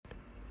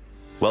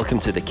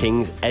Welcome to the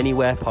King's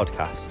Anywhere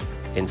podcast,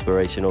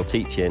 inspirational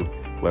teaching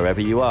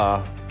wherever you are,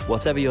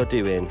 whatever you're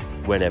doing,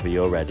 whenever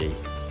you're ready.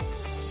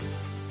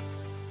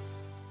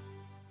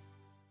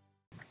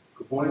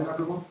 Good morning,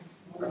 everyone.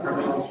 Hope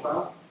everyone's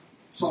well.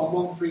 Psalm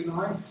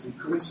 139, and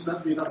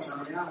coincidentally, that's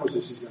how many hours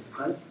this is going to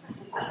take.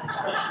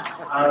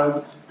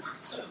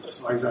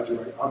 So I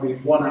exaggerate. I mean,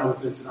 1 hour,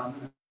 39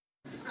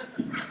 minutes.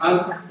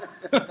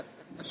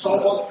 Psalm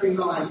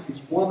 139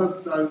 is one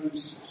of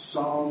those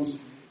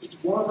psalms. It's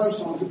one of those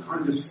songs that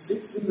kind of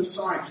sits in the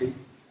psyche,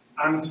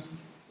 and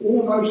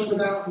almost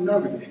without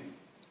knowing it,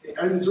 it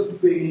ends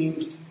up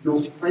being your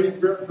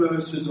favourite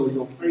verses or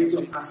your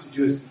favourite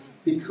passages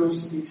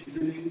because it is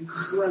an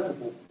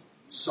incredible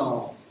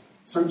psalm.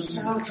 So,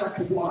 Soundtrack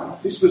of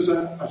Life. This was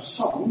a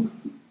song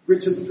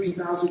written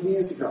 3,000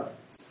 years ago.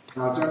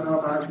 Now, I don't know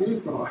about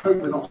you, but I hope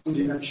we're not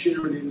singing Ed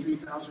Sheeran in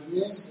 3,000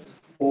 years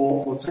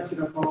or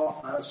taking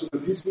apart some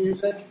of his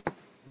music.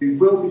 We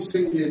will be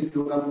singing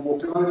You'll Never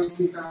Walk Alone in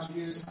 3,000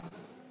 years.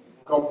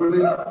 God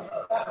willing.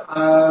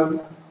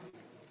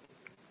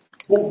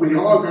 What we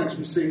are going to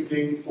be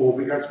singing, or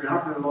we're going to be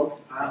having a look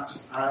at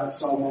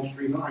Psalm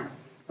 139.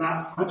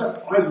 Now, I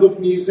love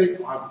music.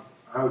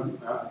 I'm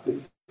a big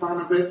fan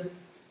of it.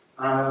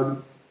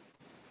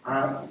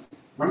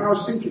 When I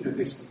was thinking of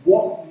this,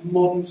 what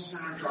modern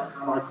soundtrack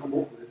can I come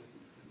up with?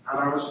 And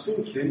I was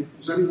thinking,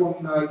 does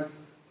anyone know,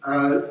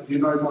 you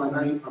know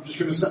my name? I'm just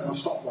going to set my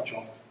stopwatch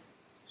off.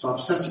 So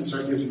I've set it so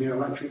it gives me an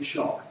electric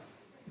shock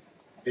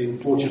in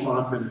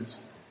 45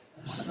 minutes.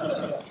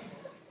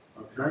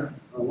 Okay?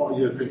 What are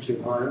you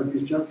thinking? I hope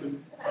he's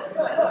joking.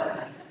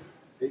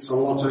 It's a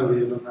lot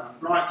earlier than that.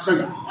 Right, so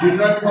you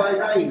know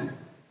my name.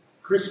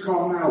 Chris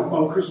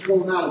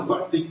Cornell,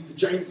 but the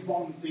James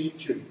Bond theme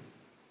tune.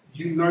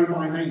 You know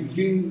my name.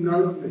 You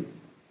know me.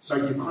 So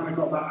you've kind of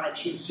got that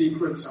action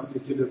sequence. I'm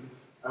thinking of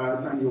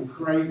Daniel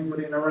Craig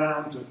running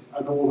around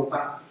and all of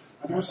that.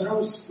 And as I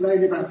was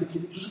laying about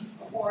thinking, it doesn't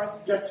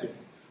quite get it.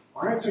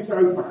 I had to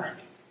go back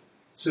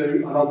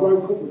and I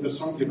woke up with a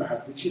song in my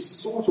head, which is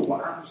sort of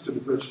what happens to me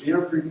virtually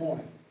every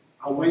morning.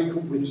 I wake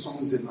up with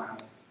songs in my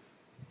head.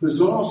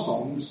 Bizarre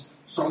songs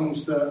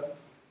that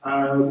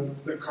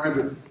kind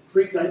of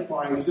predate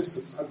my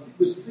existence. And it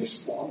was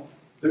this one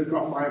that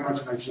got my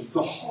imagination.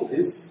 The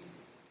Hollies,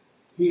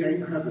 He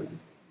Ain't Heaven.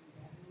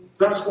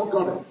 That's what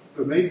got it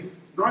for me.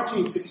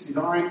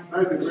 1969,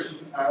 they'd been written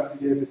the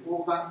year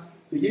before that.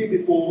 The year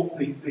before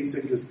the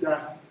singer's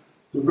death.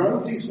 The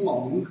road is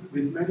long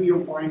with many a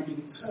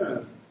winding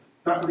turn.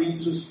 That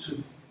leads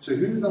us to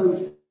who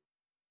knows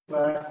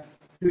where.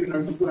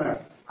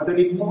 And then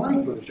in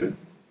my version,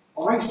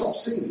 I stopped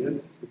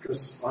singing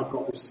because I've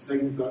got this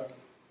thing that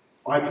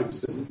I can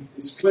sing.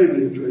 It's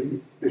clearly a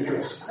dream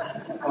because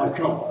I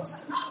can't.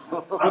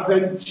 And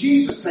then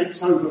Jesus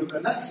takes over the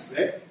next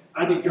bit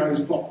and he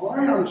goes, but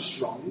I am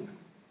strong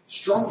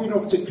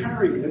enough to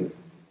carry him.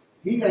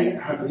 He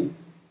ain't heavy.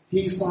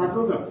 He's my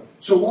brother.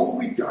 So on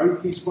we go.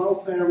 His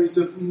welfare is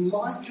of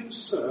my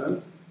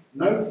concern.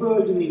 No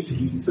burden is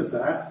he to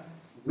bear.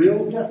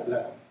 We'll get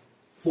there.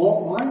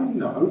 For I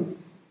know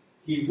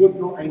he would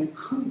not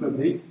encumber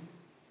me.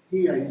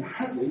 He ain't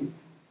heavy.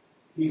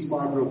 He's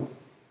my brother.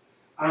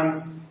 And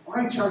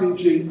I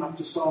challenge you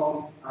after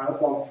Psalm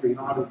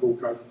 139, and we'll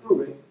go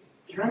through it.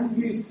 Can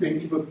you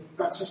think of a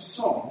better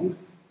song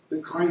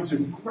that kind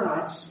of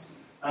grabs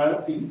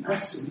the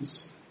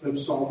essence of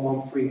Psalm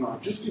 139?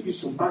 Just to give you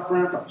some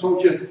background, I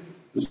told you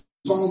the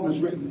psalm was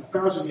written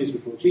 1,000 years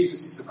before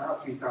Jesus. It's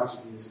about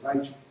 3,000 years of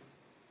age.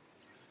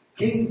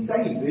 King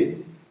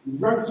David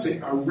wrote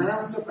it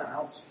around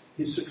about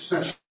his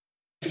succession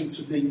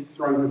to the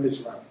throne of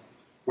Israel.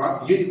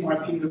 Right, the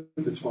unified kingdom,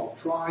 the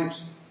 12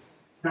 tribes.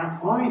 Now,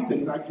 I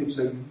think that gives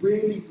a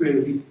really,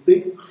 really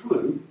big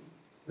clue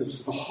as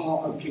to the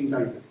heart of King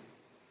David.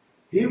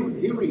 Here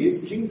he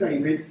is, King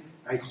David,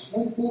 a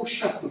humble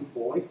shepherd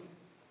boy,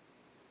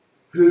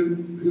 who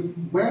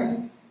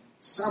when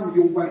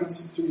Samuel went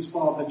to his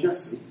father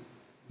Jesse,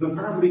 the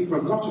family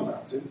forgot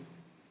about him,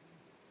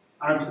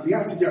 and he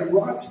had to get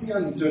right to the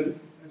end, and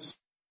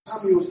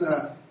Samuel's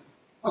there.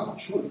 Oh,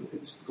 sure,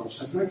 God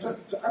said no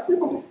to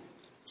everybody.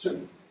 So,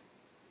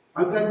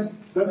 and then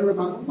they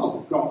remember, well,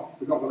 we've got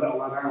the little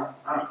lad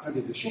out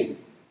tending the sheep.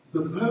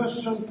 The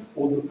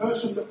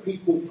person that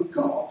people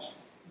forgot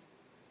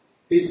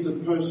is the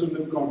person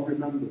that God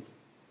remembered.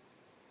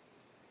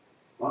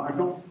 Well, I'm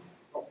not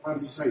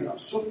planning to say that.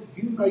 So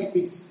you may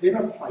be in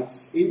a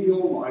place in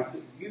your life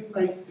that you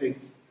may think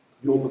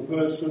you're the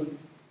person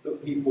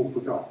that people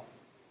forgot.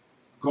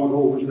 God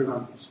always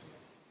remembers.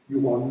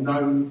 You are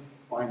known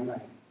by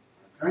name.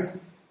 Okay?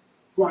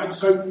 Right,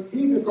 so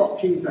here we've got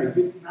King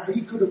David. Now,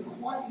 he could have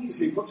quite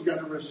easily put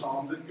together a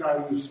psalm that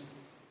goes,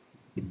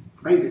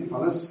 made it,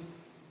 fellas.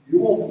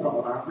 You all forgot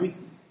about me.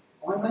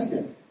 I made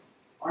it.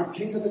 I'm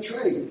king of the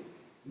tree.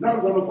 No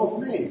one above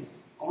me.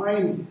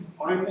 I'm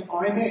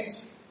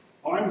it.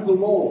 I'm the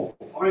law.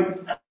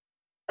 I'm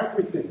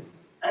everything.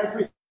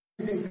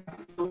 Everything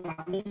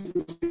that me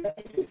was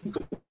David.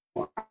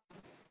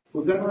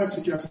 Well, then I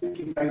suggest that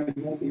King David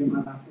won't be a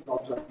man after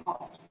God's own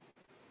heart.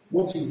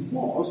 What he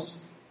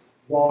was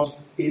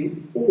was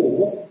in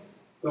awe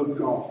of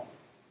God,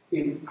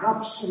 in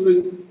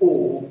absolute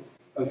awe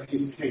of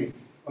his king.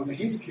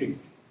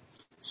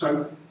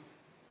 So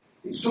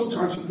it's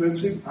sometimes referred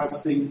to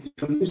as the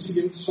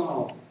omniscient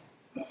psalm.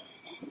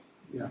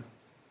 Yeah.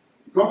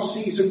 God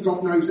sees and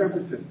God knows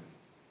everything.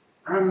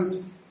 And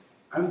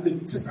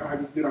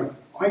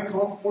I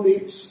can't fully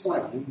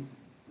explain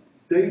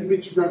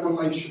David's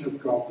revelation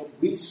of God that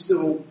we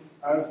still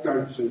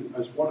go to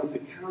as one of the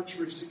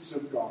characteristics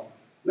of God.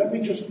 Let me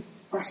just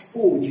fast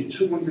forward you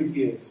 200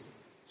 years.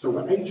 So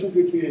we're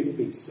 800 years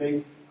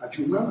BC, and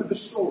you remember the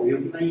story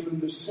of Naaman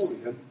the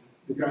Syrian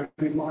that goes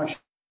to Elisha.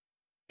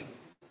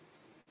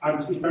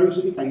 And he goes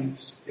and he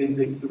bathes in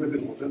the river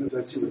Jordan, the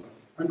dirty river,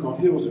 and God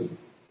heals him.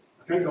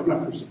 Okay, of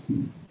leprosy.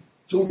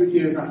 200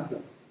 years after.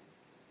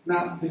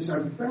 Now, there's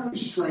a very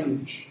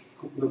strange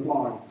couple of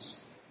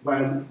lines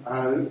when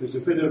there's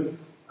a bit of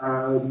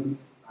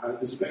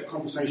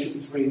conversation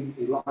between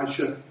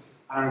Elisha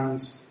and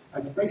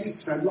basically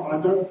saying, look,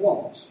 I don't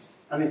want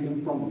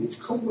anything from you. It's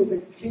come with a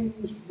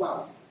king's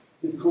wealth.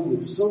 It's come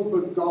with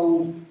silver,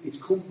 gold.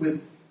 It's come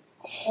with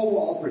a whole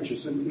lot of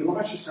riches. And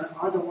Elisha said,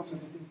 I don't want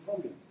anything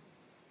from you.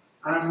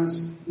 And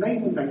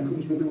Naaman then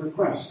comes with a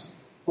request.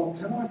 Well,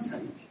 can I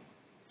take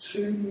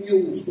 2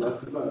 mules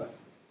worth of earth?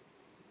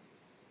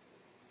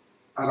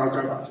 And I'll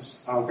go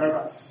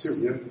back to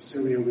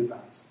Syria with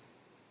that.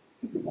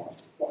 Think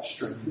about what a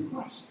strange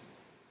request.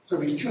 So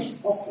he's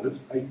just offered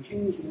a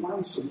king's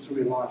ransom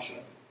to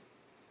Elisha.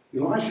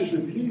 Elisha's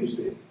refused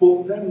it,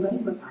 but then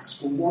Naaman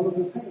asked for one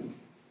other thing.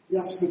 He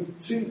asked for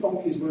 2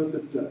 donkeys worth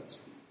of dirt.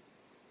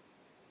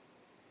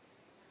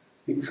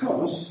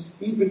 Because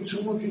even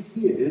 200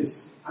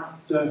 years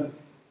after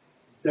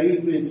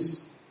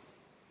David's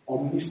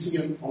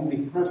omniscient,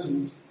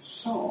 omnipresent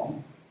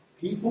psalm,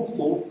 people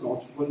thought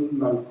gods were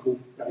local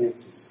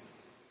deities.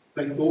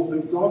 They thought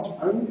that gods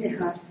only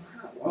had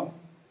power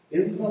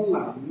in the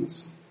land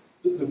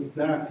that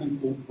their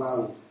people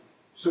dwelled.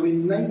 So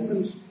in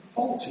Naaman's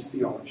faulty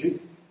theology,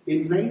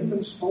 he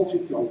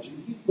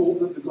thought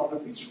that the God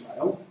of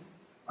Israel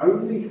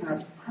only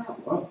had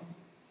power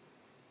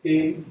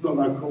in the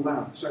local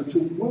land. So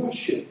to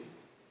worship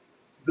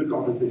the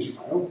God of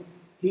Israel,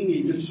 he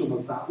needed some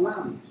of that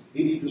land.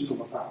 He needed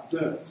some of that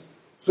dirt.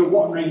 So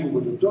what Naaman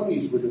would have done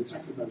is would have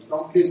taken those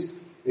donkeys,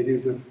 he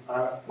would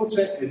have put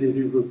it, and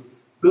he would have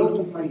built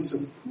a place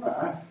of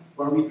prayer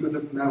where he could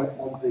have knelt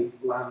on the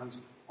land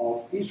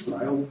of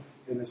Israel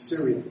in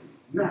Assyria.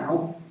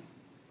 Now,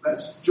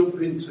 let's jump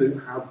into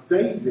how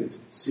David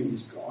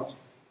sees God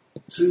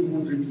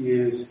 200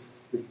 years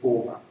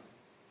before that.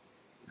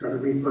 I'm going to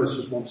read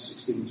verses 1 to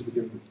 16 to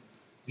begin with.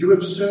 You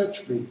have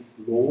searched me,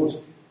 Lord,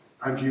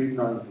 and you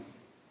know me.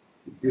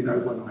 You know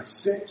when I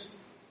sit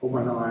or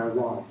when I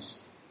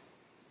arise.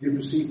 You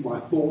perceive my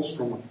thoughts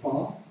from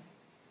afar.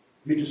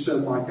 You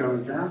discern my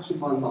going out and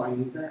my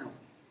lying down.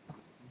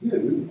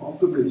 You are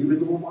familiar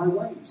with all my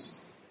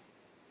ways.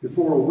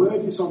 Before a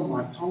word is on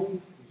my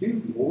tongue,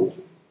 you, Lord,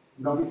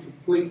 know it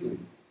completely.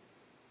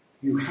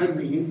 You hem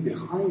me in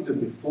behind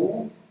and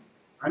before,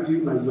 and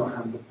you lay your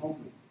hand upon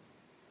me.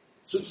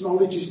 Such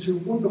knowledge is too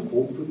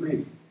wonderful for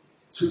me,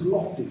 too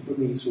lofty for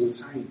me to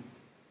attain.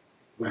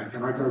 Where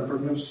can I go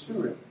from your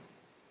spirit?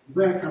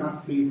 Where can I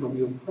flee from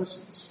your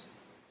presence?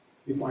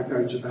 If I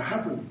go to the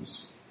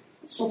heavens,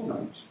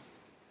 subnote,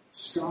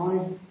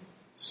 sky,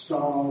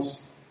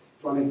 stars,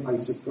 dwelling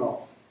place of God.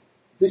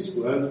 This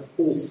word,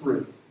 all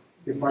 3.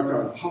 If I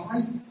go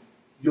high,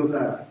 you're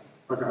there.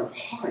 If I go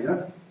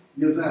higher,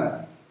 you're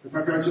there. If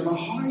I go to the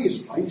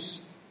highest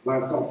place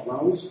where God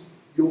dwells,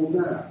 you're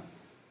there.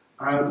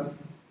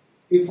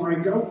 If I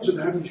go to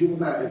the heavens, you're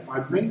there. If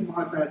I make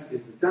my bed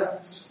in the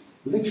depths,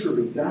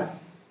 literally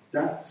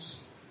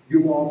depths,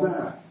 you are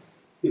there.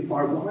 If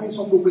I rise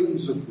on the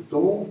wings of the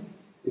dawn,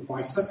 if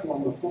I settle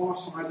on the far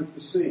side of the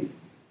sea.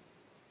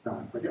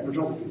 Now, if I get my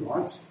geography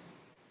right,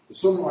 the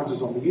sun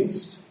rises on the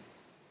east,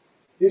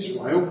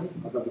 Israel,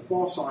 and at the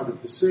far side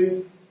of the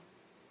sea,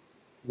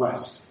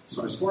 west.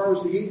 So as far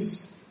as the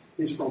east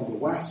is from the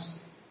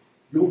west,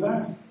 you're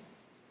there.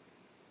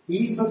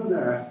 Even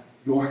there,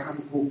 your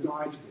hand will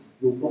guide me.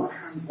 Your right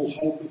hand will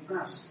hold me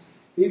fast.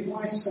 If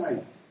I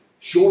say,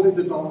 surely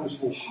the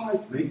darkness will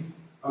hide me,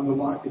 and the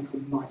light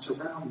become night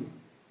around me,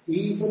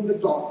 even the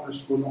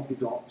darkness will not be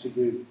dark to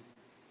you.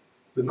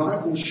 The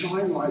night will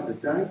shine like the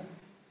day,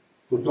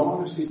 for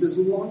darkness is as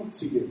light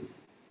to you.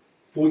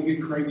 For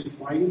you created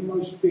my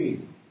inmost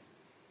being.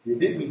 You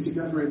knit me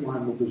together in my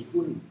mother's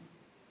womb.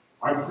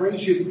 I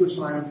praise you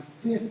because I am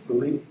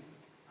fearfully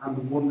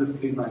and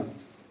wonderfully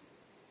made.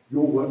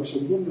 Your works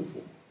are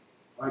wonderful.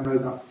 I know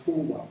that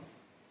full well.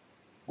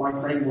 My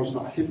frame was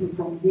not hidden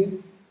from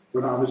you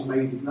when I was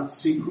made in that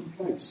secret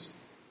place,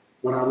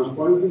 when I was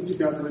woven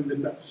together in the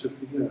depths of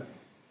the earth.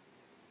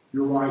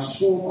 Your eyes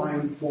saw my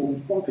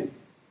unformed body.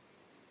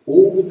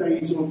 All the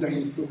days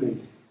ordained for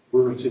me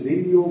were written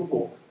in your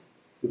book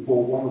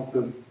before one of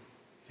them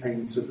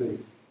came to be.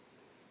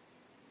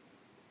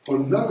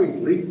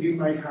 Unknowingly, you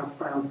may have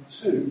found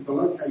the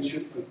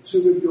location of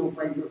 2 of your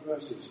favourite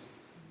verses.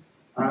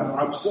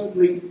 I've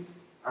certainly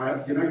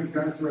if you're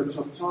going through a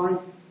tough time,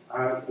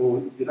 or,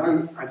 and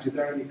you're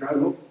there and you go,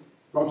 look,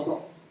 God's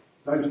got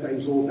those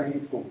days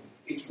ordained for me.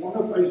 It's one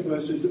of those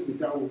verses that we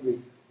go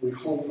and we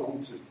hold on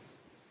to.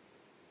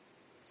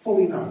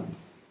 Fully known.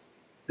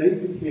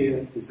 David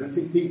here is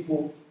letting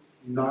people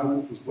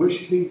know, he's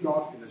worshipping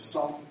God in a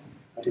song,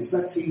 and he's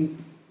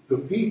letting the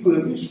people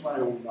of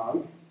Israel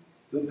know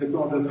that the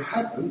God of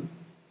heaven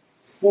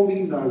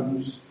fully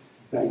knows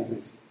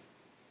David.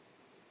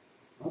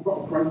 I've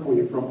got a quote for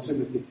you from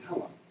Timothy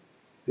Keller,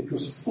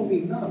 because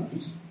fully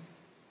knows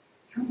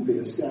can be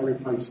a scary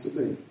place to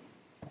be.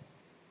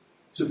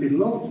 To be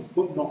loved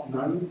but not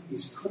known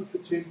is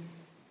comforting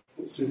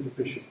but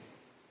superficial.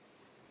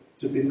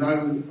 To be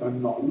known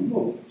and not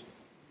loved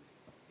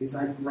is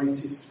our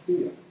greatest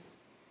fear.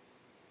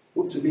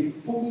 But to be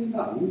fully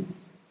known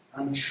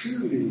and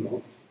truly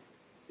loved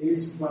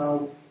is,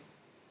 well,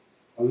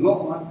 a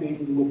lot like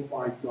being loved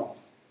by God.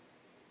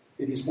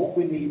 It is what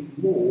we need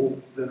more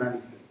than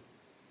anything.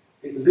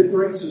 It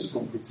liberates us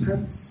from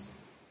pretense,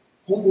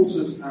 humbles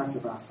us out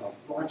of our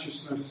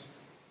self-righteousness,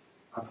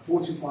 and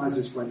fortifies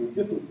us for any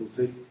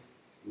difficulty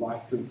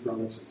life can throw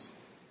at us.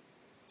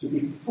 To be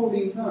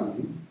fully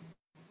known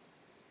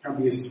can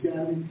be a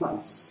scary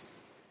place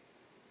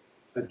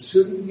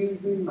until you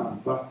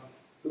remember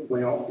that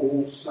we are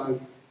also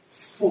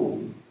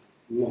fully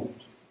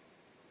loved.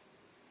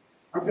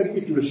 I'm going to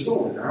give you a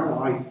story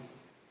now.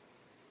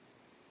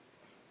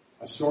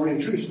 A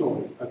true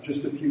story of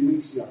just a few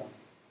weeks ago.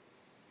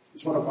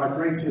 It's one of my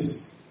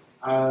greatest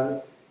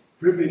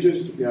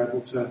privileges to be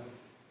able to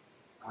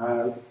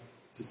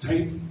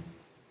take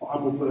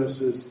Bible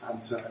verses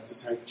and to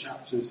take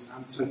chapters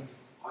and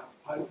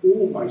I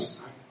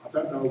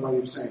don't know a way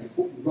of saying it,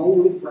 but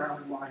roll it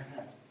round my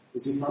head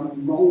as if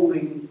I'm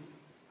rolling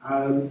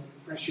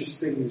precious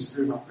things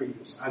through my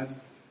fingers. And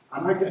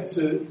I get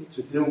to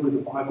deal with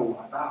the Bible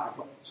like that. I've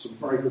got some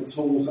very good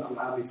tools that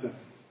allow me to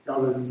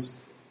go and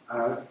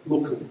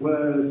look at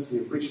words,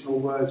 the original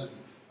words,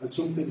 and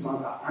some things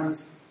like that.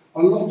 And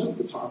a lot of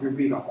the time we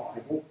read our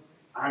Bible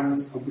and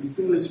we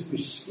feel as if we're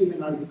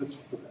skimming over the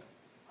top of it.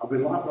 And we're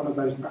like one of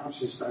those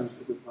bouncing stones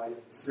that we play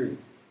at the sea.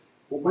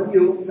 But when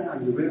you look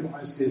down, you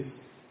realise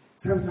there's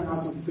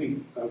 10,000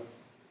 feet of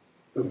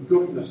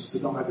goodness to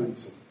dive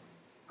into.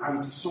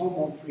 And Psalm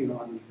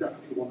 139 is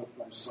definitely one of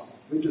those psalms.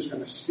 We're just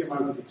going to skim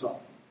over the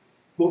top.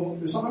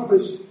 But as I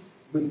was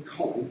with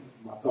Colin,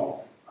 my dog,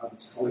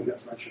 and Colin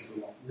gets mentioned a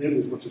lot, nearly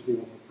as much as we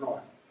want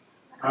for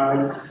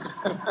Fry.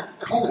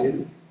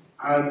 Colin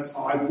and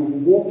I were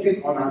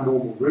walking on our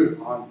normal route.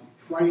 I'm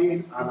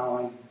praying and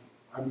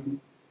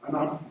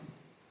I'm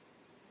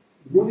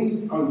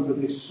running over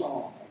this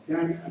psalm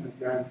again and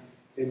again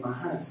in my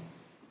head.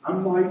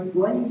 And my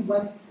brain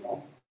went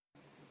from,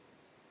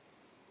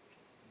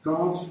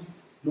 God,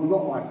 you're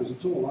not like us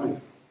at all, are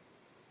you?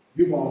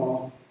 You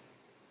are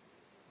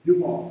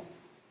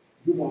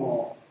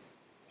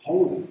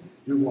holy.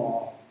 You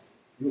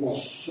are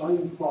so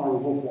far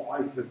above what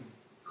I can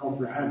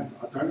comprehend.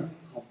 I don't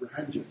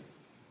comprehend you.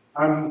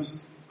 And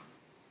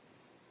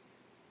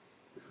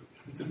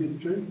can I tell you the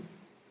truth?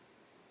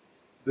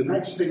 The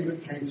next thing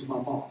that came to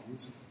my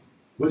mind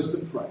was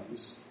the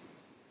phrase,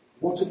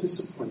 what a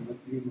disappointment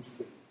you must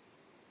be.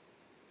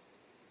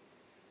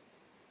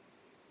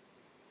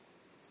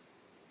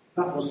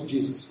 That wasn't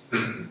Jesus.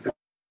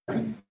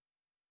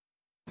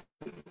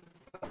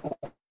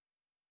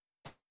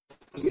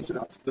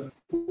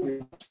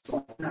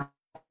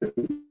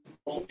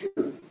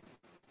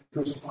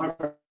 Because I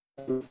read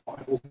the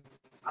Bible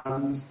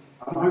and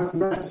I've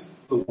read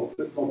the love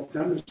that God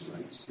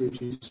demonstrates through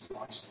Jesus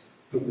Christ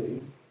for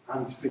me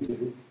and for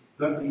you,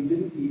 that he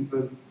didn't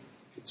even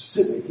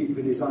consider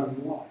keeping his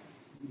own life.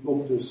 He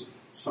loved us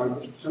so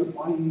much. So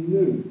I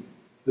knew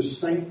the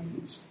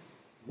statement,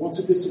 what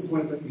a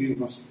disappointment you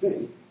must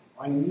be,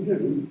 I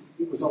knew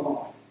it was a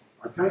lie.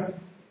 Okay?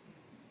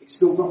 It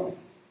still got me.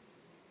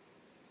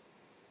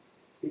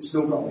 It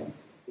still got me.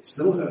 It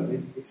still hurt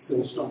me. It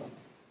still stung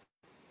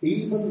me.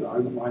 Even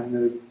though I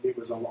knew it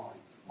was a lie.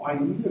 I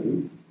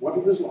knew what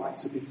it was like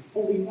to be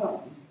fully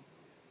known,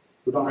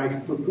 but I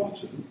had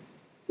forgotten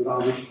that I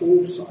was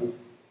also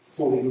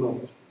fully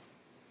loved.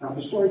 Now,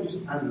 the story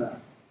doesn't end there.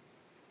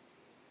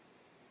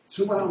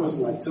 2 hours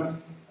later,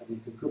 and you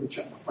can come and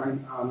check my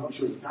phone, I'm not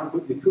sure you can,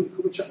 but you could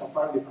come and check my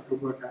phone if I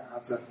could work out how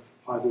to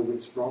hide where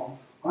it's from.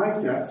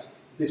 I get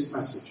this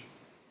message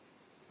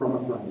from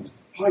a friend.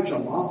 Hi,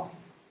 John Mark.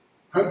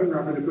 Hope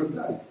you're having a good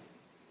day.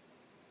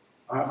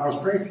 I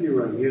was praying for you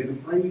earlier, and the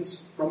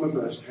phrase from a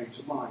verse came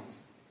to mind.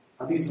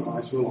 And his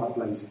eyes were like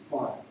blazing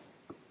fire.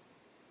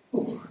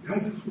 Oh,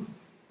 okay.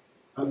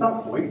 At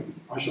that point,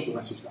 I shut the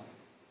message down.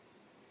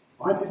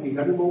 I didn't need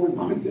any more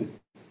reminding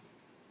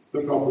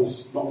that God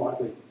was not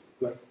like me.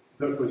 And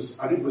it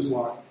was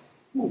like,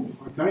 oh,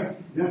 okay,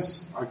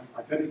 yes, I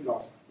get it,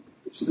 God.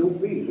 But still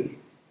feeling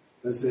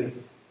as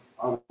if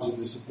I was a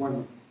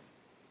disappointment.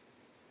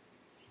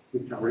 We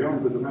carry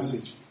on with the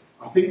message.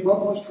 I think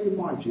God wants to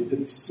remind you that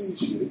he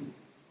sees you.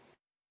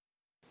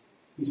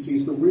 He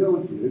sees the real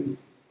you,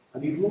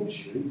 and he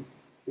loves you,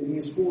 and he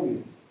is for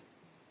you.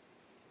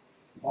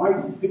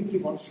 I think he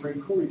wants to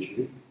encourage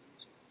you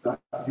that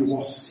you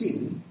are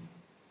seen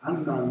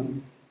and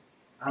known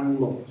and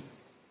loved.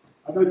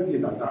 I know that you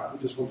know that, I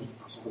just wanted to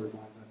pass on a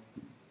reminder.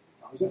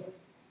 That was it.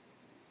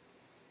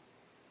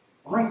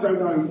 I don't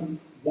know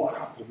what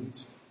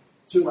happened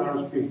 2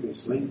 hours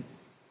previously.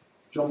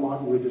 John might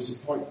be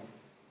disappointed.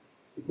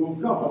 But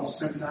God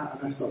sent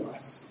out an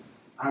SOS,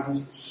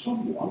 and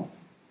someone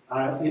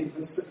in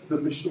the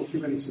missional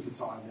community at the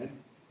time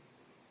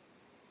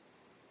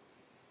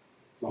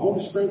the Holy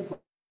Spirit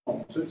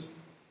prompted,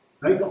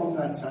 they got on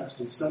their text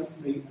and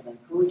sent me an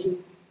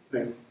encouraging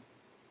thing.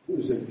 It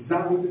was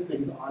exactly the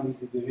thing that I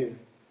needed to hear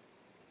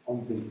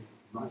on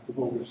the 9th of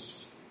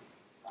August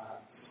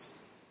at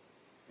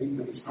 8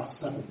 minutes past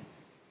 7.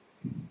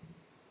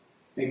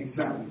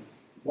 Exactly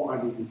what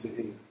I needed to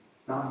hear.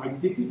 Now, I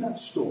give you that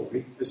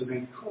story as an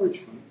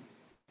encouragement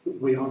that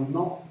we are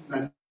not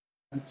meant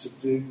to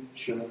do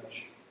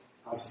church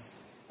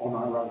as on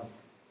our own.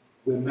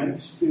 We're meant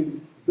to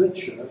do the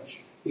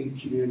church in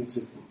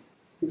community.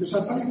 Because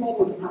I'll tell you what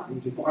would have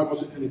happened if I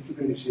wasn't in a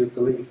community of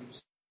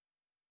believers.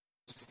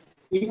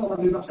 Even though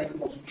I knew that statement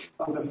wasn't true,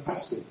 that would have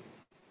festered.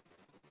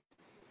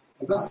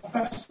 And that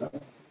fester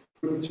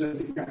would have turned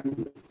to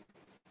gangrene,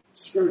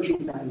 spiritual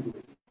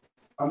gangrene.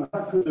 And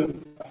that could have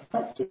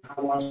affected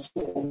how I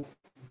saw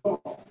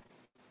God.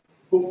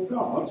 But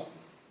God,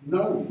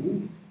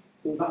 knowing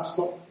that that's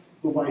not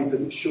the way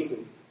that it should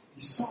be,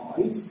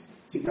 decides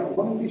to get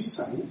one of his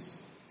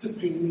saints to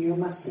ping me a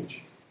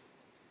message.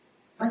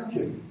 Thank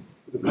you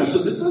for the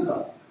person that said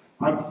that.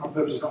 I'm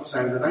purposely not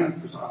saying the name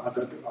because I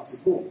don't think that's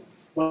important.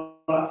 But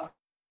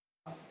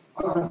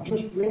I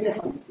just really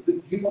hope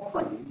that you are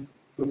praying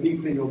for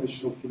people in your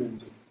missional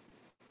community.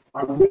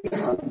 I really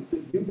hope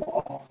that you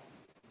are,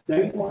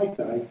 day by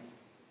day,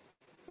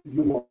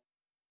 you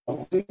are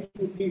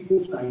taking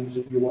people's names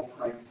and you are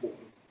praying for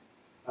them.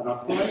 And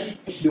I pray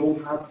that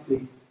you'll have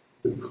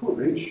the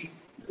courage,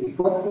 if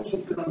God puts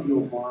something on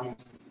your mind,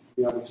 to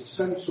be able to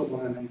send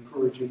someone an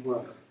encouraging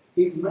word.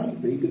 It may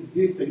be that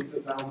you think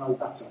that they'll know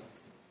better.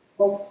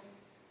 Well,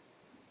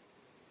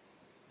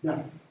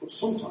 yeah, but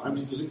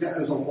sometimes it doesn't get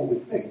us on what we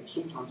think.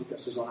 Sometimes it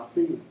gets us on our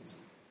feelings.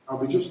 And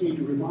we just need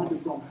a reminder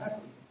from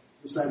heaven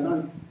to say,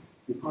 no,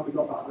 you've kind of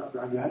got that wrapped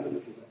around your head a little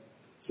bit.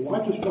 So I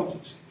just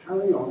wanted to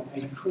carry on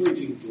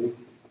encouraging you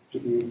to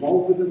be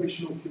involved with the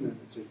missional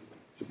community,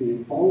 to be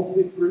involved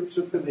with groups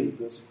of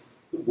believers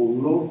that will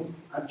love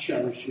and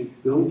cherish you,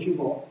 build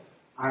you up,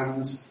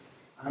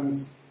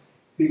 and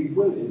be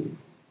willing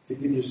to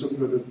give you some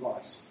good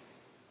advice.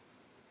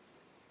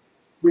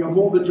 We are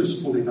more than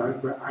just fully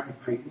known, we're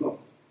agape love.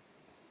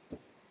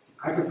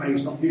 Agape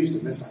is not used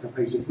in this, agape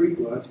is a Greek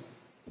word,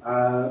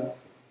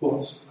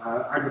 but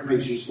agape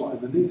is used a lot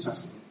in the New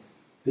Testament.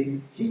 The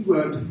key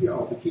word here,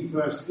 or the key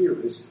verse here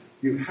is,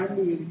 you hem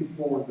me in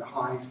before and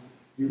behind,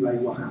 you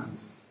lay your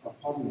hand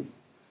upon me.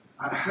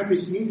 Hem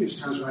is the English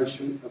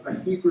translation of a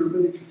Hebrew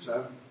military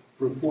term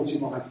for a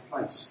fortified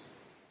place.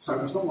 So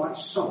it's not like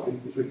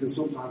sewing, as we can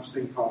sometimes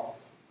think of.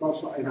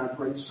 God's not in our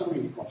great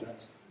sewing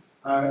project.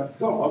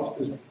 God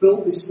has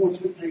built this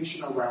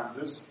fortification around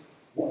us,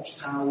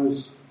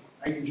 watchtowers,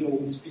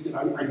 angels,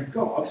 and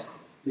God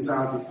is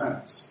our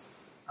defence.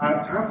 To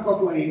have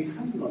God lay his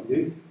hand on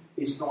you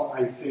is not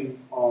a thing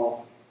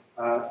of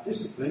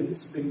discipline,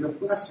 it's a thing of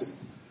blessing.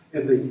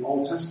 In the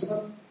Old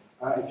Testament,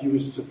 if you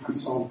was to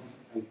pass on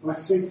a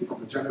blessing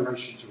from a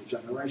generation to a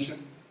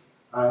generation,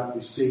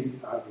 we see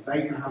with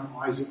Abraham,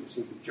 Isaac, we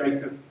see with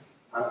Jacob,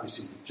 we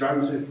see with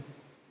Joseph,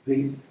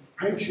 the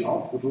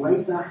patriarch would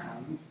lay their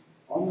hand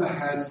on the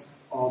head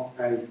of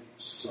a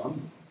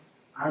son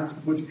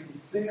and would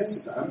confer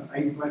to them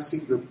a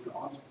blessing of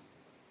God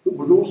that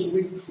would also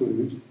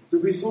include the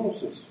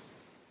resources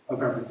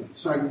of everything.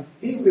 So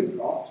here we've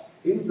got,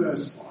 in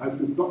verse 5,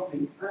 we've got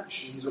the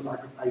actions of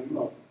agape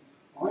love.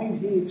 I'm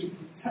here to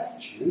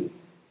protect you.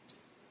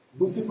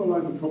 Nothing will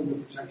overcome the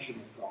protection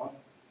of God.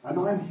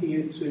 And I'm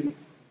here to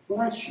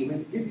bless you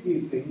and give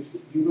you things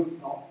that you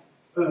have not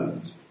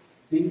earned.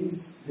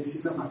 This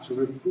is a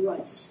matter of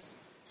grace.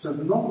 So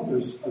none of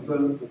us have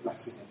earned the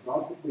blessing of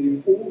God, but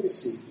we've all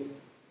received it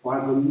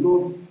by the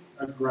love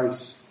and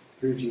grace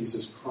through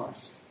Jesus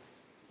Christ.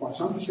 Right,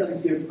 so I'm just going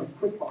to give a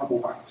quick Bible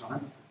back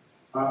time.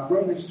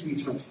 Romans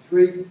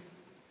 3:23.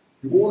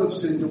 You all have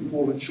sinned and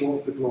fallen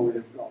short of the glory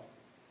of God.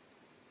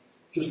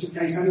 Just in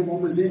case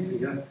anyone was in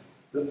here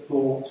that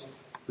thought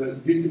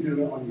that you can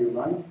do it on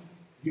your own,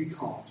 you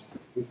can't.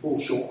 We fall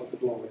short of the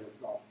glory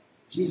of God.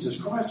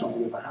 Jesus Christ,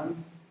 on the other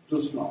hand,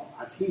 does not.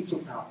 And he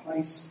took our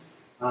place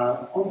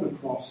on the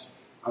cross,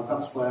 and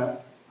that's where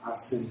our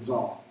sins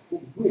are.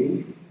 But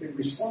we, in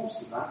response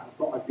to that, have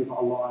got to give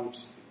our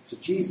lives to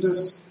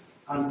Jesus,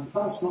 and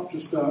that's not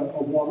just a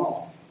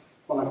one-off.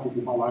 Well, I give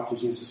you my life to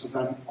Jesus, and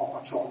then off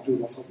I try and do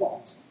what I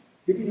want.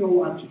 Giving your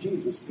life to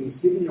Jesus means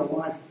giving your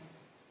life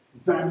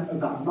then at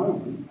that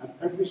moment, and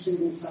every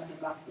single second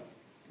after.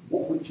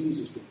 What would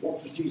Jesus do?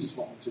 What does Jesus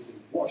want me to do?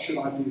 What should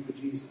I do for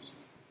Jesus?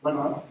 When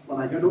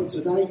I get up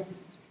today,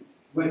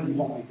 where do you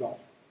want me, God?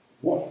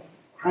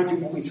 How do you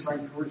want me to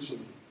encourage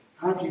somebody?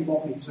 How do you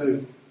want me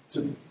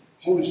to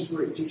Holy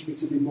Spirit, teach me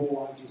to be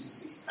more like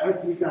Jesus. It's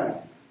every day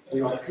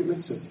we are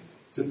committed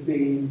to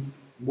being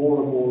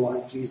more and more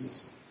like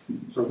Jesus.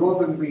 So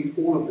rather than read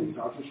all of these,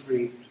 I'll just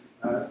read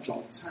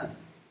John 10.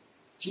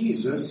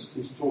 Jesus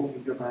is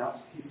talking about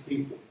his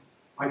people.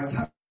 I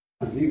tell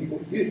you,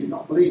 but you do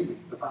not believe me,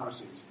 the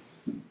Pharisees.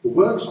 The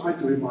works I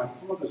do in my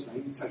Father's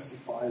name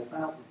testify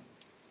about me.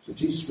 So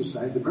Jesus was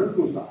saying, the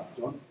miracles that I've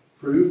done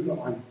prove that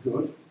I'm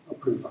good and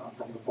prove that I'm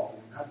from the Father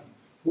in heaven.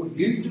 But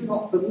you do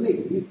not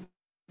believe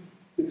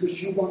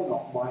because you are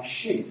not my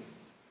sheep.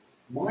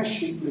 My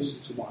sheep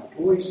listen to my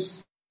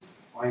voice.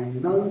 I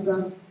know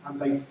them and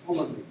they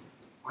follow me.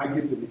 I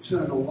give them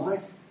eternal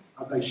life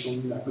and they shall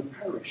never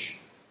perish.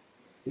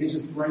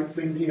 Here's a great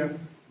thing here.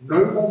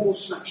 No one will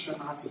snatch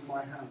them out of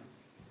my hand.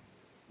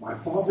 My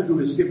Father who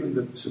has given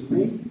them to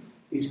me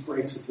is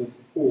greater than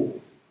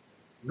all.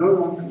 No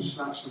one can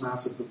snatch them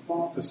out of the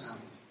Father's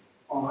hand.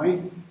 I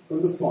and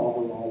the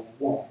Father are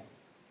one.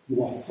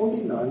 You are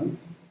fully known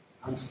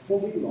and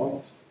fully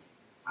loved,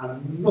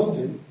 and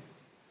nothing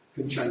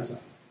can change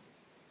that.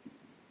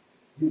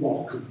 You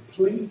are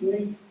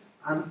completely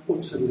and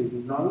utterly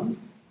known.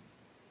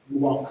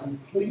 You are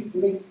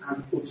completely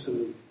and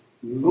utterly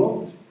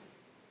loved.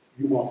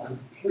 You are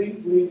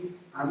completely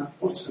and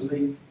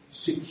utterly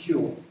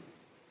secure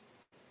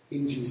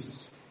in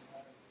Jesus.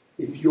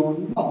 If you're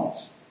not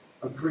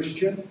a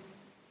Christian,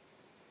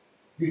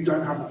 you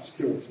don't have that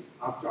security.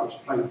 I'll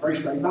just play it very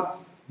straight back.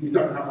 You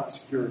don't have that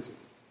security.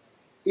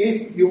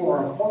 If you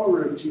are a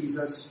follower of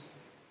Jesus,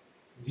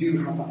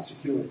 you have that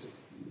security.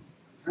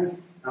 Okay?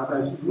 Now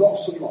there's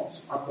lots and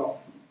lots. I've got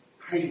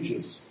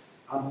pages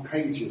and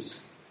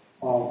pages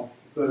of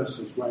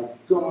verses where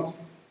God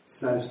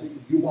says that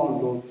you are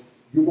loved,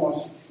 you are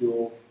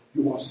secure,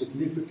 you are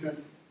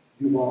significant,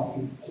 you are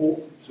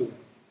important to him.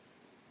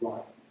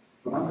 Right.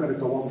 But I'm going to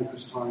go on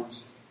because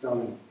time's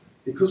going.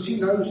 Because he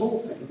knows all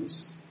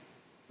things,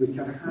 we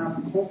can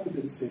have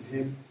confidence in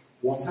him,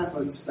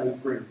 whatever today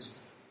brings.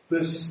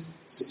 Verse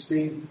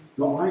 16,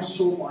 your eyes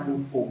saw my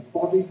unformed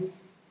body.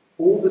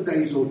 All the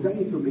days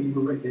ordained for me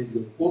were written in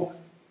your book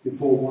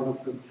before one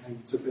of them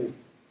came to be.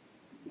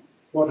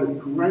 What a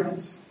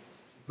great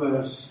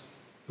verse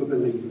for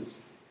believers.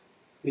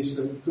 Is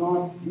that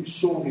God, you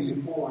saw me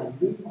before I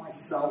knew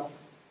myself.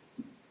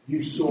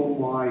 You saw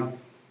my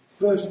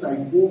first day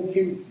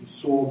walking. You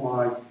saw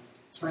my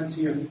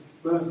 20th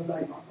birthday. I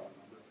can't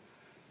remember.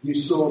 You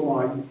saw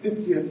my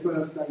 50th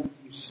birthday.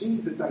 You see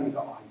the day that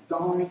I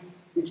die,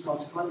 which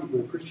consequently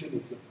for a Christian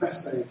is the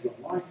best day of your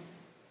life,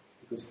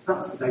 because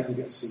that's the day you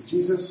get to see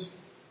Jesus.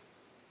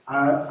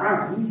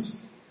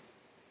 And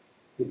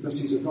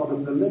because he's a God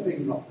of the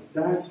living, not the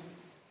dead,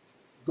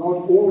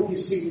 God already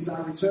sees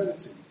our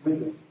eternity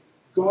with him.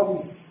 God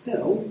is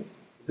still,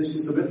 this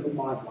is the bit that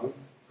mind blowing,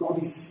 God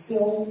is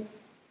still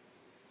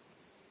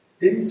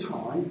in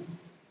time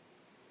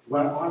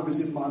where I was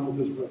in my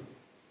mother's womb,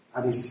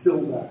 and he's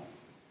still there.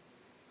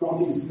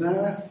 God is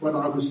there when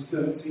I was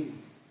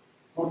 13.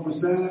 God was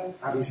there,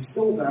 and he's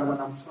still there when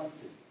I'm 20.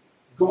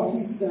 God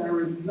is there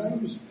and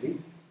knows me,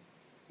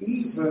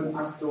 even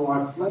after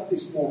I've fled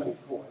this mortal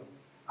coil,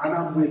 and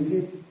I'm with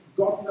him.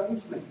 God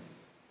knows me,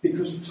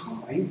 because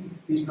time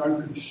is no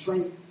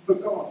constraint for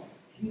God.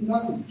 He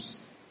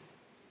knows.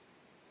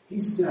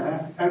 He's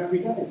there every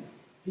day.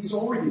 He's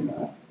already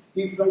there,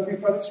 even though we've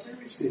not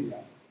experienced it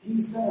yet.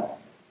 He's there.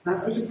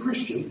 Now, as a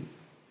Christian,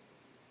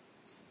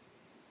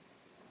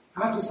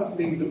 how does that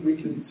mean that we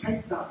can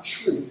take that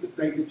truth that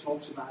David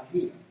talks about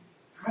here?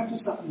 How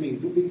does that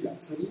mean that we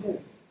get to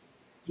live?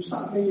 Does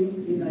that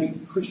mean in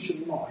a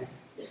Christian life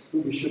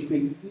that we should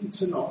be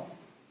eaten up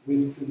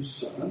with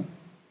concern,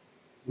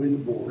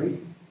 with worry,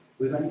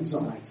 with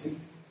anxiety,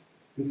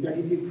 with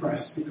getting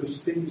depressed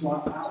because things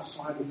are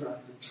outside of our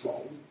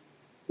control?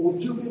 Or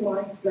do we,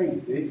 like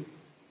David,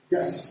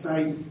 get to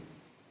say,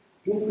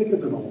 you're bigger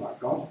than all that,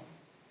 God.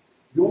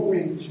 You're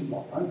in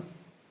tomorrow,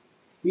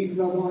 even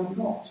though I'm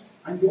not.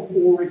 And you're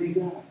already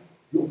there.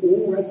 You're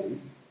already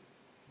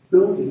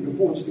building a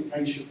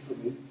fortification for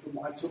me for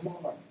my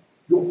tomorrow.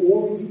 You're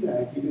already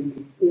there giving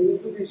me all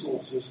the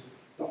resources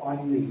that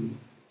I need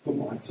for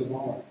my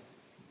tomorrow.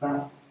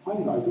 Now, I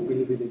know that we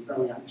live in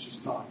very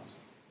anxious times.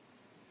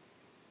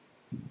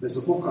 There's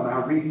a book on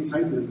our reading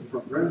table in the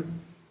front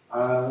room,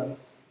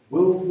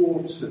 World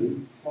War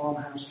II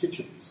Farmhouse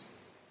Kitchens.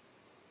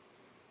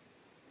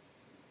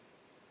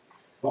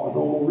 Not a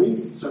normal read,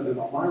 certainly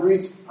not my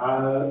read,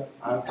 but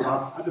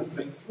I've had to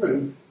flick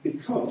through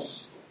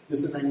because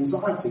there's an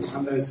anxiety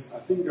and there's a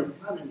thing of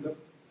planning that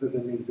are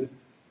needed,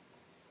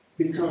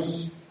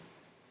 because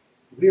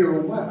we're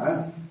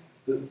aware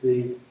that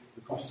the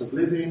cost of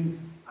living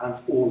and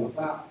all of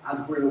that,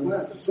 and we're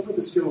aware that some of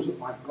the skills that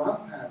my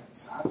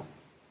grandparents had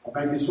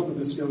are maybe some of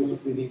the skills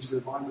that we need to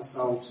remind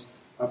ourselves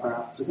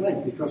about today,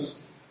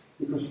 because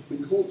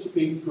we're called to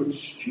be good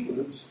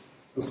stewards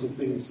of the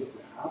things that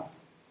we have.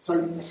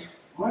 So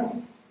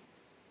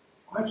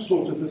I've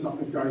sort of, as I've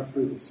been going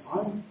through this,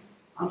 I'm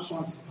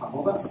starting to plan,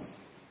 well, that's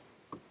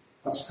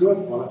good.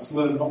 Well, let's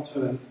learn not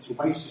to waste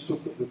the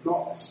stuff that we've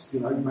got. Let's,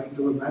 make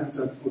do amend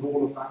and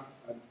all of that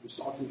we're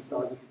starting to grow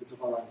a little bit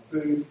of our own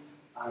food,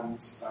 and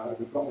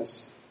we've got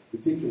this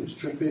ridiculous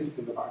triffid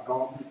in the back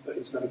garden that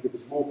is going to give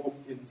us more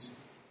pumpkins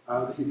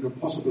that you can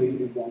possibly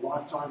eat in one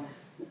lifetime.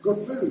 Good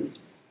food.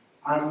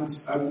 And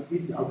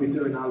we're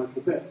doing our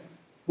little bit.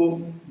 But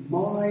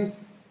my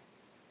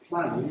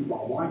planning,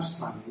 my wife's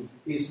planning,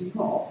 is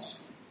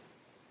not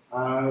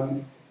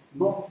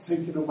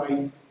taking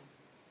away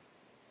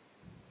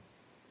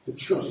the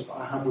trust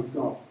I have with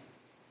God.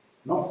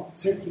 Not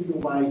taking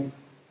away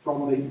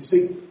from the...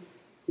 See,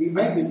 it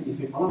may be that you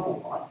think, well, I'm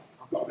all right.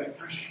 I've got a bit of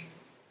cash.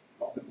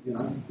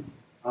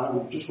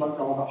 We just won't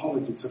go on that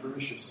holiday to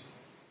Mauritius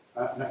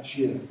next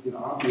year.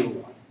 I'll be all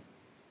right.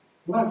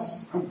 Well,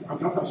 I'm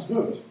glad that's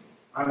good.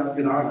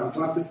 And I'm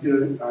glad that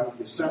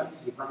you're set,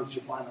 you've managed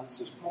your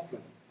finances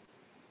properly.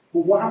 But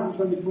what happens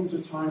when there comes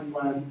a time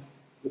when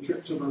the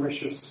trip to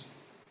Mauritius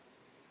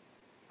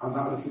and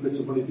that little bit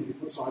of money that you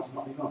put aside is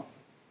not enough?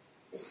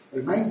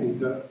 It may be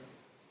that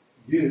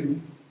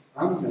you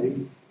and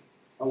me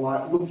are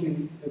like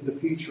looking at the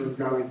future and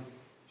going,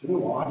 do you know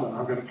what, I don't know,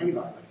 I'm going to pay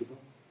that later.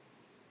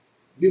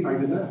 You may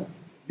be there.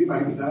 You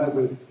may be there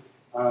with,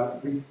 I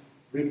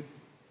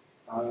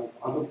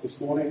looked this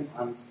morning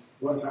and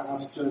worked out how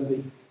to turn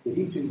the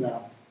heating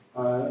down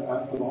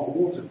for the hot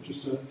water,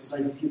 just to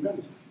save a few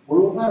pennies. We're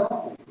all there,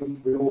 aren't we?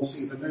 We all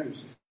see the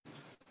news.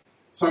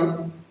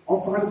 So,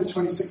 on Friday the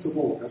 26th of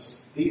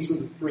August, these were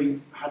the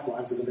 3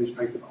 headlines in the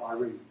newspaper that I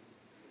read.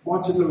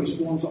 Martin Lewis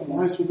warns that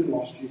lives will be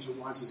lost due to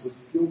rises of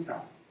the fuel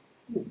cap.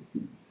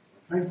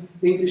 Okay?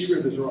 English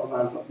rivers are at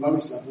their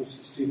lowest levels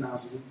since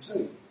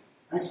 2002.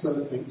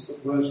 Expert thinks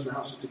that worse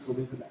droughts are to come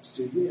in the next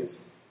 2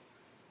 years.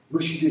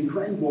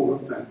 Russia-Ukraine war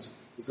update.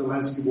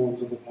 Zelensky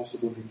warns of a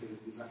possible nuclear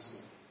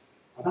disaster.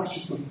 And that's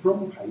just the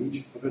front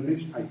page of a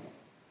newspaper.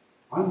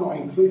 I'm not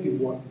including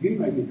what you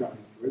may be going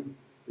through.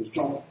 There's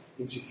job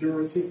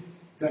insecurity,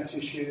 debt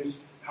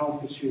issues,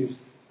 health issues,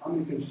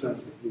 family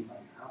concerns that you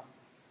may have.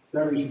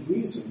 There is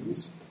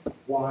reasons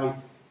why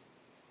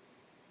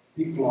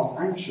people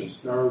are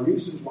anxious. There are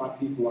reasons why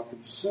people are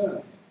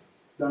concerned.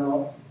 There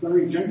are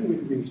very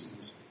genuine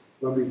reasons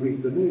when we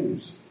read the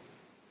news.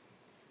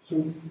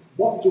 So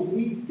what do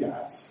we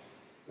get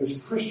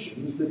as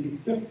Christians that is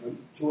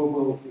different to a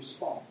world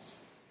response?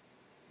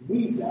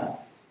 We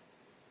get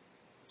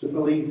to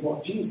believe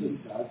what Jesus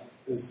said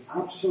as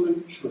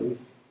absolute truth,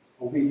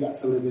 and we get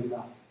to live in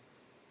that.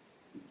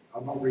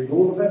 I'm not reading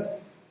all of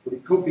it, but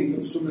it could be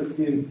that some of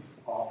you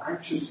are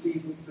anxious,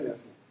 even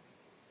fearful.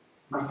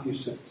 Matthew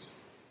 6.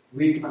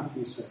 Read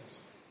Matthew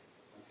 6.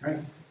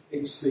 Okay?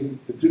 It's the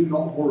do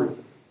not worry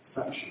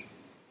section.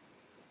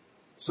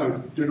 So,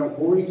 do not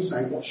worry,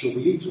 saying, what shall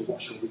we eat, or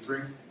what shall we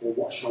drink, or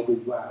what shall we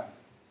wear?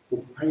 For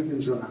the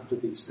pagans run after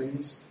these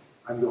things,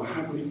 and your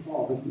heavenly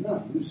Father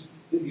knows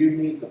that you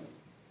need them.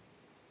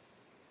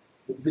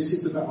 But this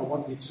is the bit I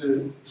want you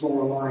to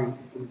draw a line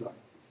under.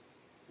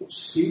 But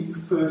seek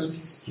first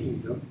his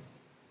kingdom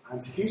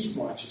and his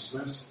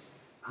righteousness,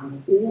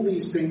 and all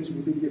these things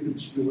will be given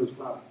to you as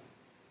well.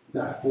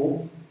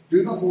 Therefore,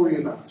 do not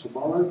worry about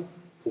tomorrow,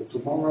 for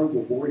tomorrow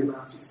will worry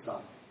about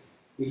itself.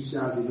 Each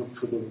has enough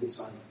trouble of its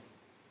own.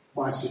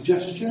 My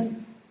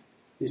suggestion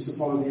is to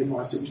follow the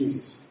advice of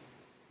Jesus.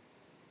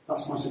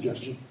 That's my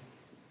suggestion.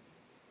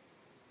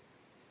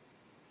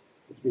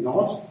 It'd be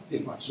odd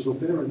if I stood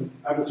up here and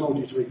ever told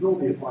you to ignore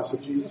the advice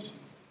of Jesus.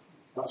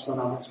 That's when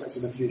I'm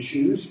expecting a few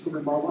shoes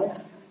coming my way.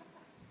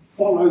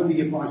 Follow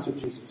the advice of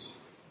Jesus.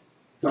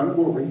 Don't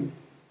worry,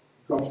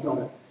 God's got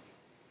it.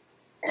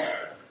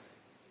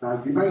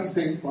 Now, you may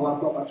think, well,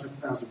 I've got that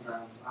 £20,000,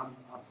 I'm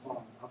fine.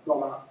 I've got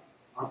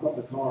that, I've got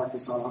the car I can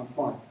sell, I'm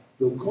fine.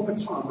 There'll come a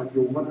time when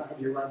you'll run out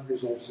of your own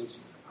resources,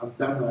 and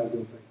then there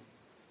will be.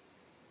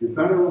 You're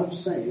better off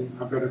saying,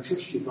 I'm going to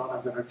trust you, God,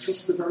 I'm going to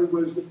trust the very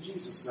words that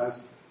Jesus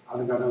says,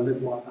 and I'm going to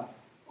live like that.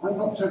 I'm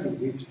not telling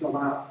you to go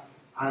out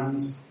and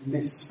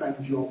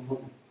misspend your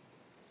money.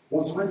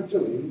 What I'm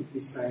doing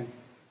is saying,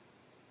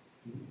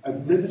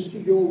 administer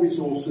your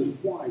resources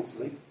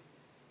wisely,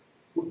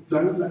 but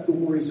don't let the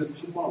worries of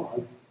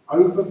tomorrow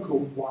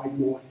overcome why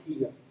you're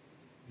here.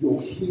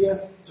 You're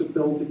here to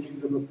build the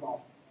kingdom of God.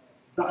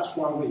 That's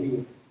why we're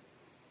here.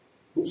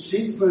 But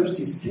seek first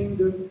his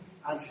kingdom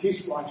and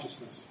his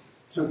righteousness.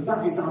 So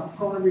that is our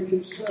primary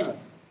concern.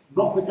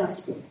 Not the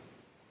gas bill,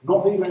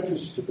 not the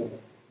electricity bill,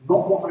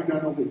 not what I'm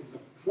going to do. The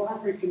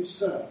primary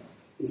concern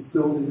is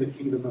building the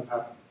kingdom of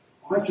heaven.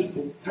 I just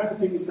put 10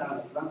 things down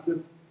at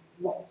random,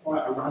 not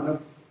quite at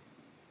random,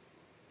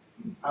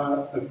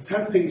 of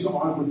 10 things that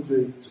I would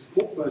do to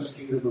put first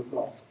the kingdom of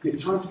God.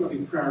 Give time to God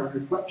in prayer and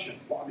reflection.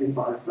 What I mean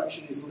by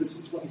reflection is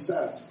listen to what he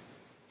says.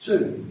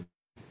 2,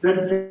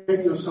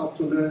 dedicate yourself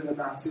to learning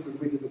about him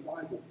and reading the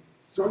Bible.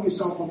 Throw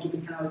yourself onto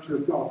the character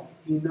of God.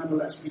 He never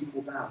lets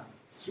people down.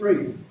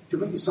 3,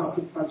 commit yourself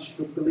to the fellowship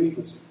of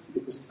believers,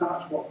 because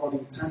that's what God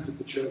intended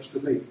the church to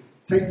be.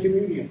 Take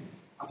communion.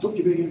 I took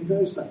communion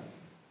Thursday.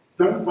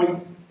 Don't wait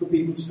for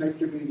people to take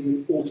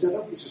communion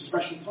altogether. It's a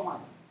special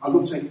time. I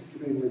love taking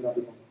communion with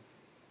everyone.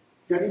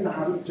 Get in the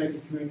habit of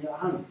taking communion at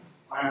home.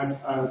 I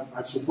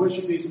had some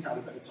worship music, I had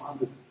a bit of time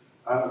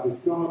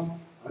with God,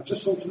 I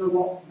just thought, you know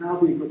what, now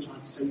would be a good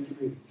time to take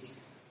communion.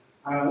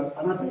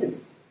 And I did.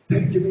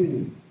 Take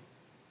communion.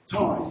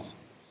 Tithe.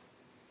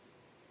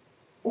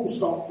 Full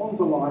stop,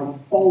 underline,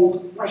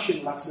 bold,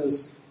 flashing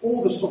letters,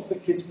 all the stuff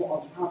that kids put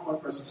onto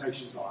PowerPoint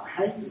presentations that I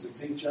hate as a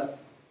teacher.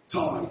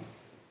 Tithe.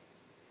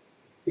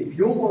 If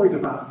you're worried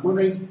about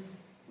money,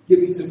 give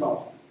it to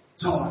God.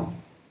 Tithe.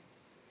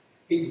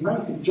 It may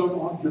think, John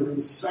Mark, you're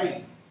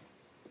insane.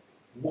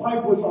 Why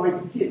would I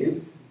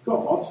give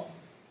God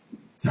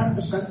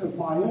 10% of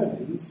my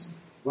earnings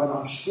when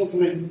I'm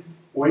struggling,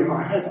 or in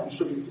my head I'm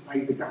struggling to pay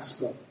the gas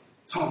bill?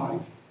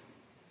 Tithe.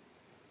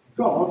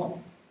 God,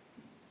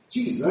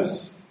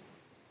 Jesus,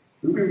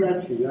 who we read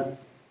here,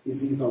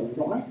 is either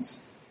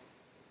right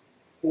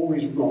or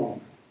is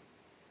wrong.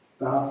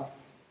 Now,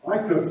 I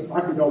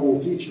could go all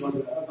teaching on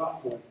it at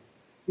that point.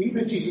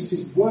 Either Jesus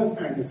is worth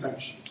paying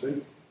attention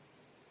to,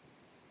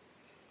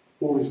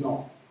 or he's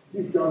not.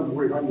 You don't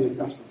worry about your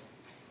gas bill.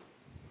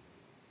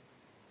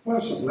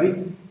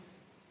 Personally,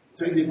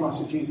 take the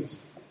advice of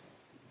Jesus.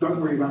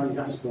 Don't worry about your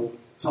gas bill.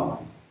 Tithe.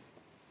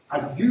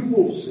 And you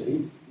will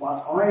see,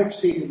 like I have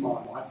seen in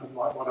my life, and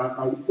like what I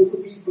know other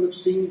people have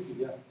seen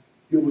here,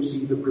 you will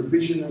see the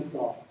provision of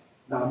God.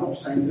 Now, I'm not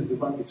saying that there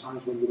won't be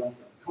times when you won't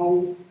go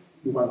cold,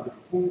 you won't go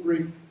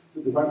hungry,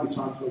 that there won't be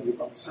times when you've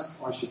got to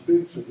sacrifice your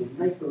food so your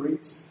neighbour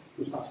eats,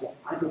 because that's what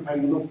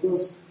agape love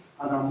does.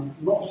 And I'm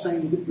not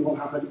saying that you'll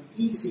have an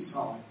easy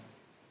time.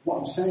 What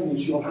I'm saying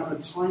is you'll have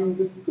a time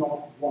that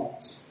God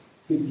wants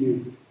for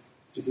you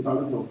to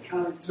develop your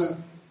character,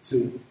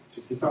 to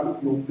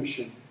develop your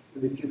mission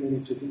in the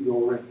community that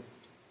you're in.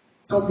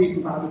 Tell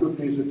people about the good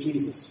news of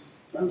Jesus.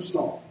 Don't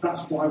stop.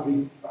 That's why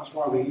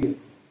we're here.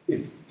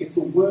 If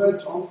the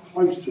words aren't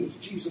close to us,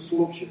 Jesus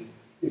loves you.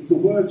 If the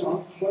words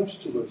aren't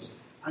close to us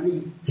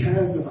and he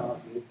cares about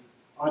you,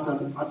 I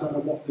don't know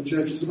what the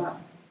church is about.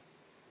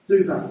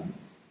 Do that.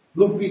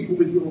 Love people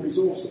with your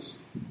resources.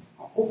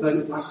 I put the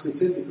last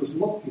bit in because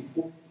love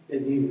people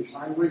in the English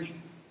language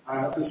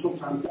can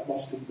sometimes get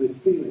lost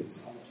with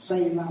feelings. I'm not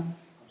saying that. I'm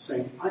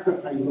saying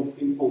agape love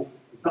people.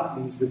 That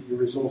means with your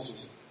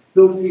resources.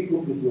 Build people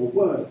with your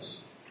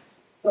words.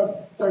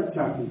 Don't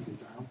tear people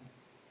down.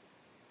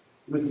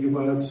 With your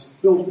words,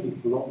 build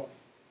people up,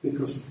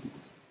 because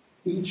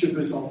each of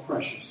us are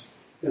precious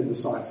in the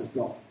sight of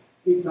God.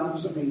 That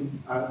doesn't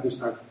mean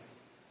there's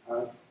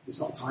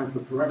not time for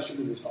correction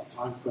and there's not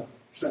time for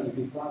straightening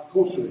people out. Of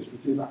course there is. We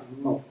do that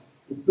in love.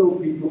 But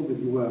build people up with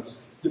your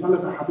words.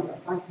 Develop a habit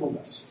of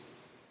thankfulness.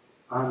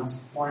 And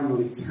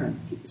finally,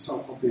 10, keep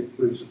yourself from being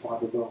polluted by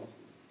the world.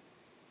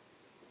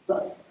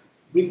 But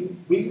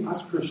we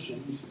as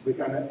Christians, we're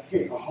going to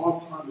hit a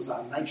hard time as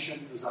our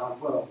nation, as our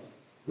world.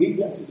 We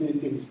get to do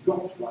things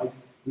God's way.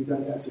 We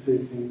don't get to do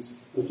things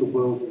as the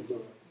world will do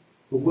it.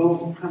 The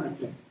world's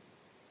panicking.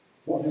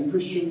 What do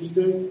Christians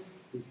do?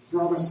 We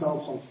throw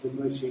ourselves onto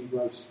the mercy and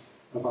grace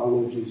of our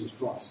Lord Jesus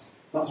Christ.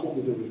 That's what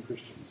we do as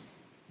Christians.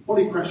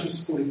 Fully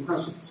precious, fully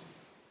present.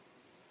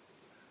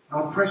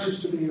 How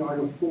precious to me are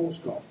your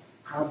thoughts, God.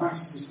 How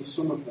vast is the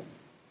sum of them.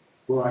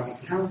 Were I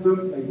to count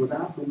them, they would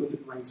outnumber the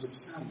grains of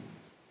sand.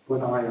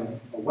 When I am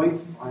awake,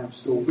 I am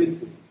still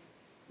with you.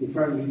 If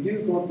only you,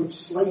 God, would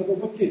slay the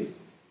wicked.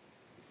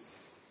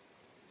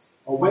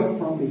 Away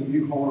from me,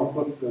 you who are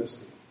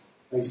bloodthirsty.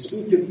 They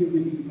speak of you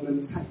with evil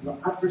intent. Your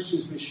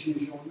adversaries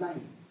misuse your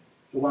name.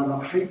 Do I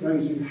not hate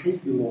those who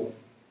hate you, Lord,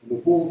 and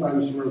abhor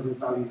those who are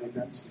rebelling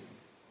against me?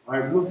 I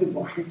have nothing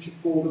but hatred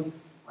for them.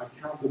 I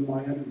count them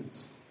my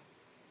enemies.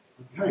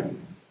 Okay,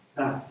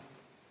 now,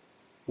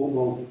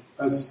 well,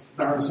 as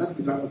Darren said,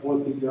 we don't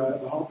avoid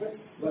the hard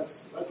bits.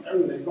 Let's go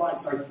with it. Right,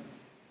 so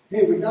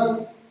here we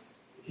go.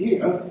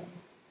 Here,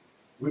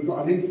 we've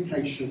got an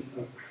indication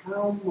of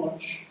how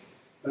much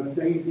of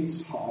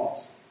David's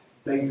heart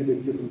David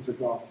had given to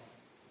God.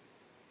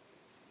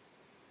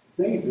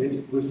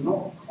 David was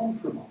not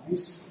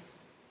compromised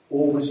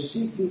or was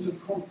seeking to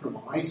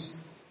compromise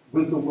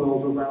with the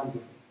world around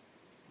him.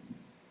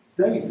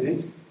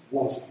 David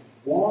was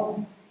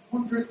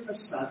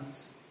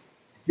 100%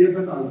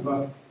 given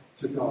over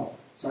to God.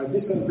 So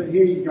this over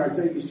here you go,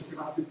 David's talking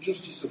about the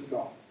justice of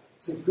God. He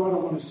said, God, I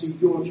want to see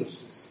your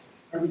justice.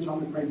 Every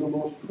time we pray the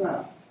Lord's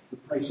Prayer, we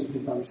pray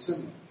something very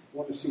similar. I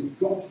want to see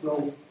God's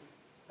will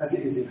as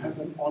it is in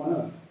heaven on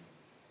earth.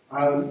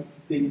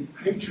 The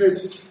hatred,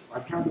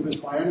 I count them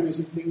as my enemies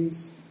and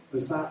things,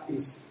 as that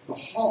is the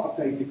heart of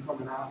David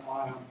coming out.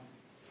 I am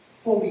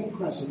fully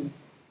present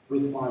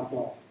with my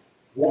God.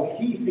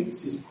 What he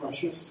thinks is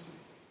precious,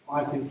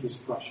 I think is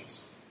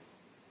precious.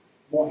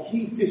 What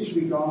he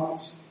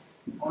disregards,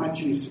 I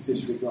choose to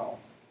disregard.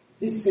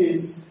 This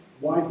is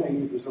why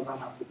David was a man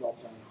after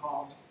God's own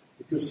heart,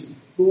 because he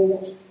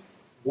thought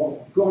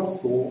what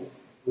God thought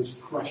was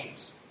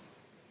precious.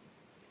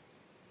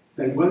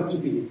 They weren't to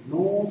be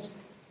ignored.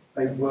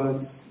 They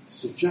weren't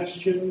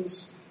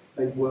suggestions.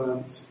 They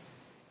were,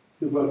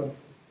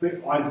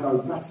 I know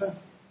better.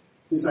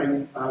 There's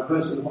a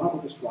verse in the Bible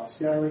that's quite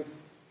scary,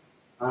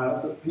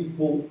 that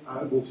people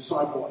will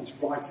decide what is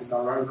right in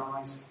their own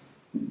eyes.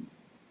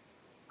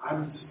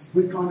 And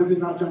we're kind of in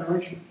that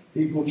generation.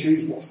 People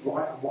choose what's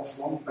right and what's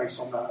wrong based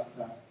on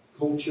their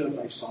culture,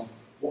 based on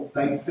what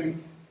they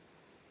think.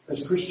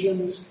 As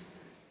Christians,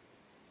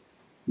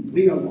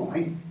 we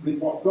align with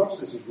what God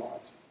says is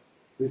right,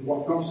 with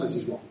what God says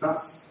is wrong.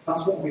 That's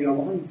what we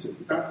align to.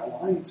 We don't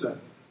align to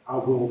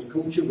our world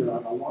culture. We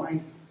don't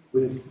align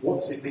with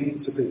what's it mean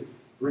to be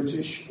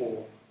British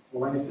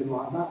or anything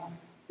like that.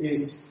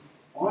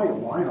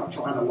 I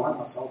try and align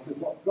myself with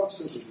what God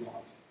says is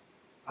right.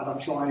 And I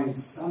try and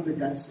stand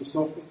against the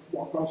stuff that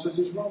what God says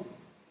is wrong.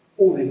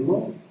 All in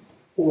love,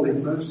 all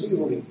in mercy,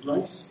 all in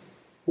grace.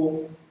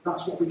 But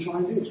that's what we try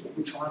and do. It's what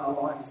we try and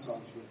align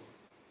ourselves with.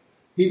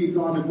 He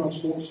regarded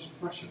God's thoughts as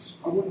precious.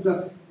 I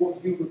wonder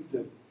what you would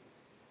do.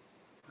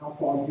 How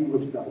far you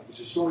would go. There's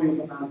a story of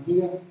a man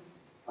here.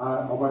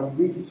 I won't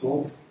read it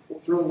all.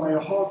 But threw away a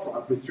hard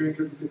drive with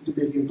 $350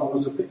 million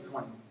of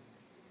Bitcoin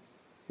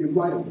in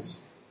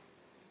Wales.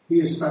 He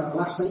has spent the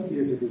last 8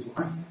 years of his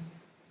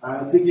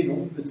life digging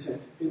up the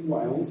tip in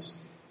Wales,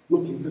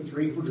 looking for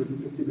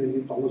 $350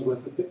 million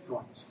worth of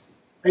Bitcoins.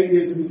 8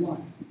 years of his life.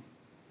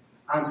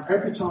 And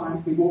every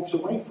time he walks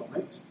away from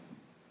it,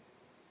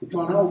 he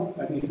can't help,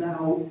 and he's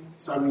now,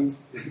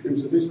 it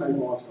was a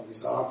newspaper article, he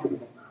said, I've given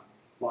up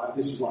now. Like,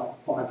 this was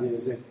like 5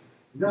 years in.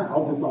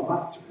 Now they've gone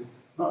back to him.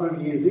 Not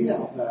only is he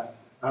out there,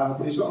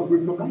 but he's got a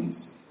group of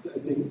mates that are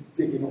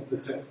digging up the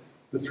tip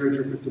for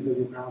 $350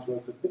 million worth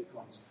of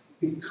Bitcoins.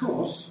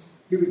 Because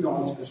he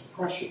regards it as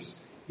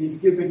precious.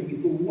 He's given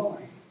his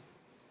life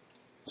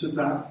to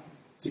that,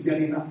 to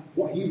getting that,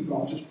 what he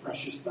regards as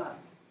precious back.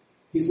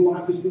 His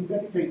life has been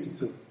dedicated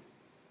to it.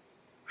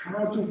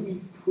 How do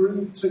we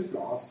prove to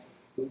God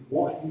that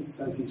what he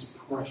says is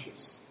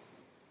precious?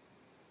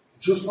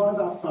 Just like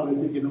that fellow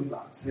digging up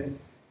that tip,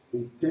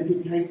 we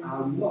dedicate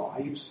our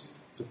lives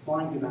to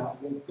finding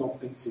out what God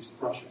thinks is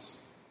precious.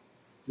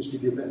 Just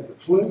give you a bit of a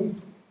clue.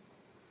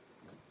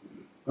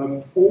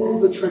 Of all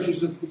the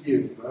treasures of the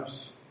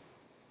universe,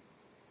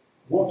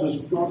 what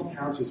does God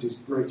count as his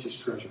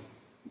greatest treasure?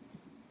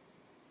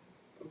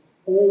 Of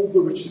all the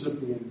riches of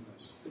the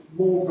universe,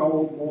 more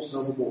gold, more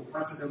silver, more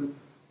platinum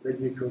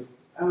than you could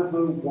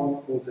ever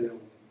want or deal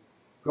with,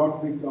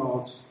 God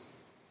regards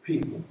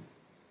people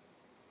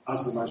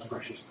as the most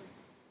precious thing.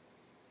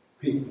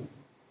 People.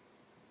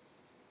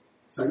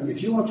 So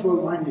if you want to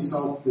align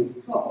yourself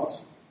with God,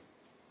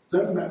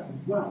 don't make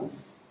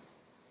wealth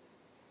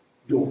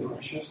your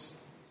precious.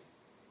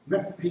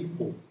 Make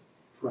people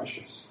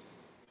precious.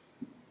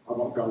 I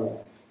won't go on.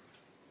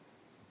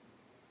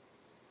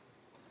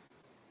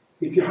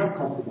 If you have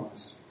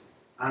compromised,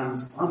 and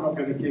I'm not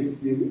going to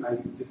give you a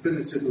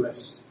definitive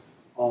list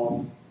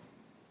of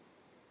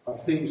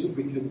things that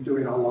we can do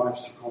in our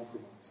lives to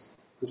compromise,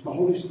 because the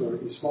Holy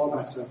Spirit is far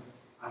better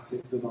at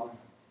it than I am.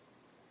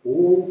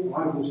 All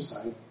I will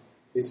say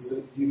is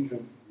that you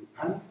can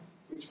repent,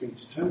 which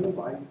means turn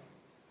away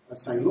and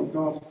say, look,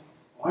 God,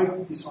 I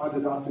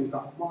decided I'd do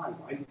that my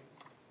way,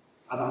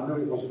 and I know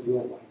it wasn't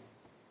your way.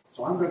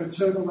 So I'm going to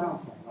turn around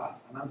from that,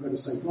 and I'm going to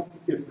say, God,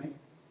 forgive me,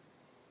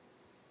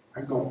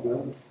 and God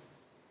will,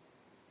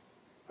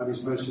 and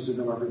his mercies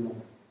are new every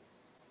morning.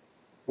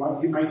 Well,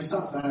 you may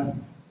sit there,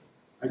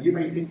 and you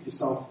may think to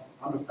yourself,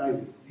 I'm a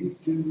failure. You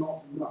do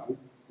not know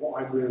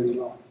what I'm really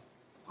like.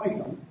 I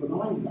don't, but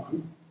I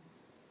know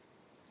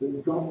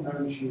that God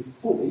knows you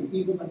fully,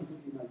 even better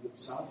than you know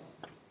yourself.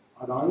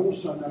 And I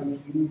also know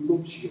he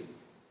loves you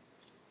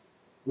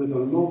with a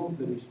love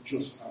that is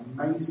just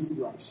amazing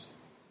grace.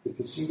 We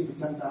could sing it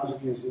for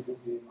 10,000 years, it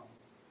wouldn't be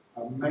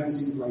enough.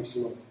 Amazing grace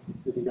love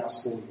that he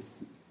has for you.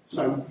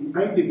 So it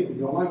may be that in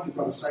your life you've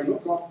got to say,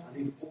 look, God, I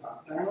need to put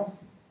that down,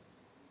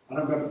 and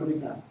I'm going to put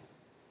it down.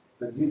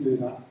 Then you do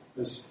that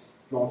as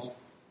God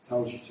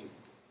tells you to.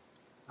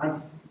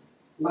 And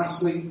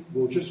lastly,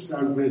 we'll just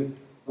go with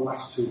the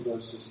last two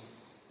verses.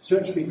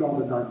 Search me,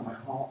 God, and know my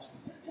heart.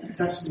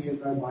 Test me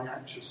and know my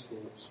anxious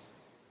thoughts.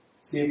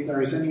 See if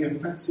there is any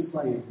offensive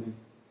way in me,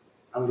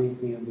 and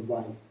lead me in the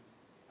way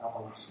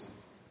everlasting.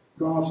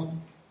 God,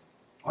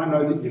 I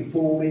know that you're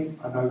for me.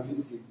 I know that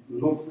you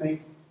love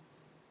me.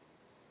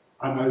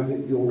 I know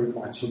that you're in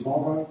my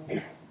tomorrow,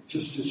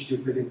 just as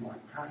you've been in my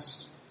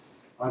past.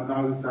 I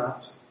know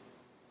that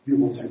you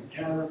will take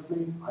care of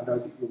me. I know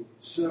that you will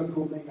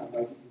encircle me. I know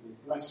that you will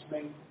bless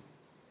me.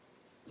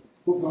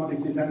 But God,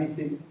 if there's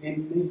anything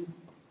in me,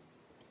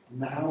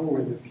 now or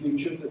in the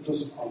future, that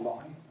doesn't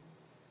align,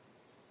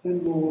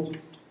 then Lord,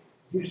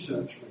 you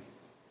search me.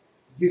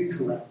 You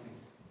correct me.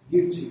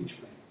 You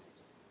teach me.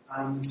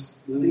 And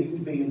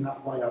lead me in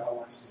that way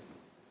everlasting.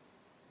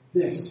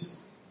 This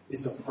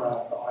is a prayer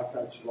that I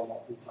go to a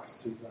lot these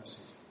last two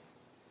verses.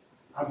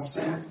 And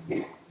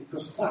say,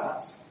 because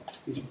that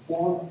is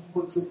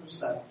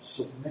 100%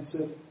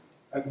 submitted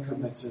and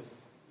committed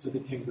to the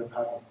King of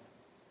Heaven.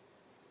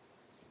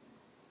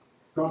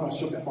 God, I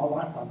submit my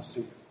life plans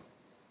to you.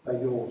 They're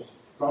yours.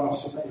 God, I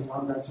submit who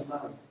I'm going to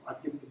marry. I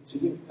give them to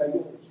you. They're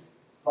yours.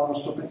 God, I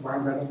submit where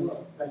I'm going to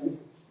work. They're yours.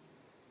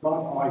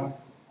 God,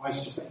 I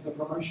submit the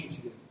promotion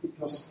to you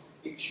because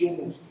it's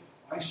yours.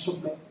 I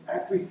submit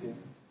everything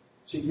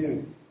to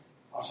you.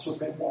 I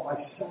submit what I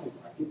say.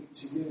 I give it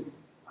to you.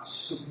 I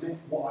submit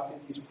what I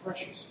think is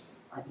precious.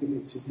 I give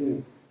it to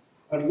you.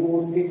 And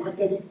Lord, if I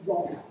get it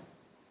wrong,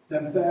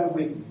 then bear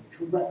with me,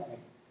 correct me,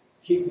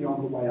 keep me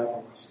on the way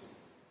everlasting.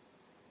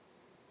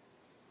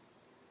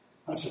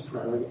 That's a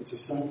prayer, isn't it, to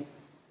say?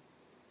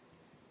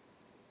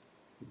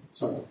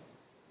 So,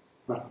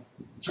 right,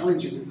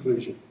 challenging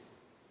conclusion.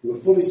 You are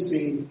fully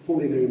seen,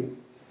 fully known,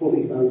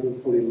 and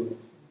fully loved.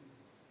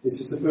 This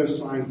is the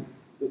first time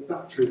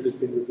that truth has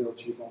been revealed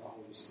to you by the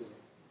Holy Spirit.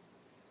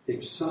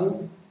 If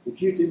so,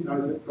 if you didn't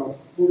know that God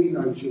fully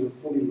knows you and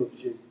fully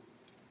loves you,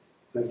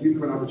 then you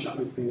can have a chat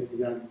with me at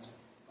the end,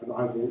 and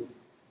I will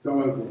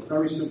go over a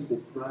very simple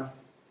prayer.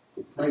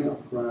 We'll pray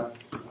that prayer,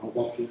 and I'll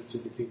welcome you to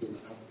the kingdom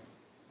of heaven.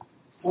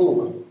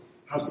 Follower,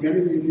 has the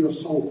enemy of your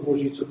soul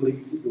caused you to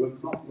believe that you are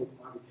not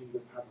loved by the King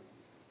of heaven?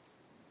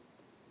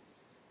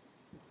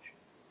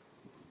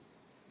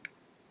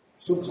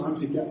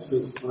 Sometimes it gets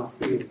us on our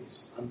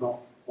feelings and not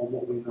on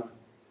what we know.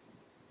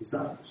 Is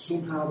that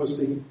somehow has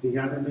the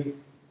enemy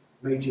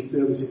made you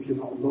feel as if you're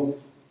not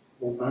loved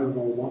or known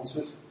or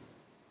wanted?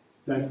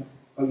 Then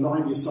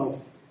align yourself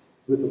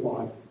with the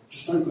Bible.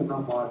 Just open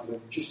that Bible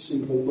and just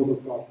see the love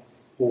of God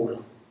pour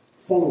out.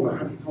 Follower,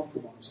 have you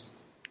compromised?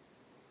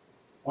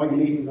 Are you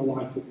leading a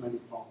life of many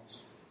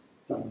parts?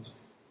 Don't.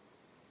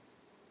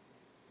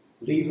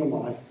 Lead a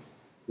life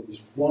that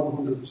is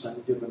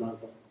 100% given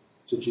over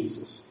to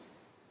Jesus.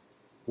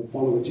 And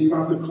follower, do you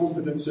have the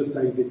confidence of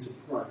David to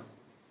pray?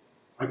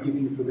 I give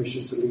you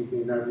permission to lead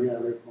me in every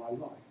area of my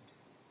life,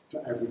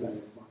 for every day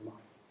of my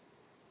life.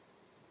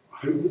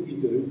 I hope that you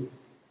do,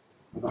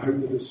 and I hope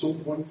that at some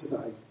point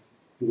today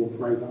you will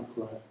pray that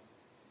prayer,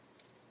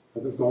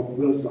 and that God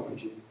will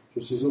guide you,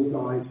 just as He'll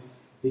guide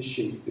His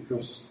sheep,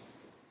 because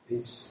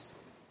it's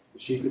the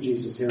sheep of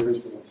Jesus hear His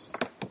voice.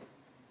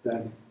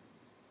 Then,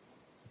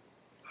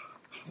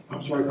 I'm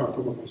sorry if I've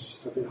come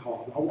across a bit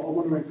hard. I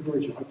want to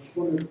encourage you. I just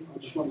want to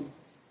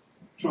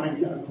try and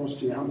get across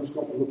to you how much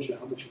God loves you,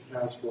 how much He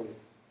cares for you.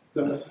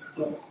 That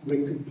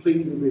we're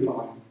completely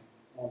relying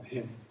on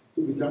Him.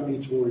 That we don't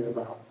need to worry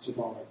about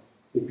tomorrow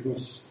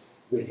because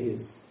we're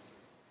His.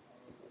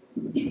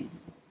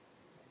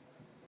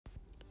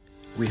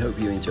 We hope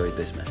you enjoyed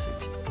this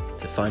message.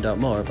 To find out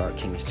more about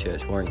King's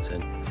Church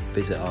Warrington,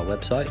 visit our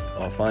website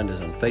or find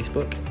us on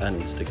Facebook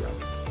and Instagram.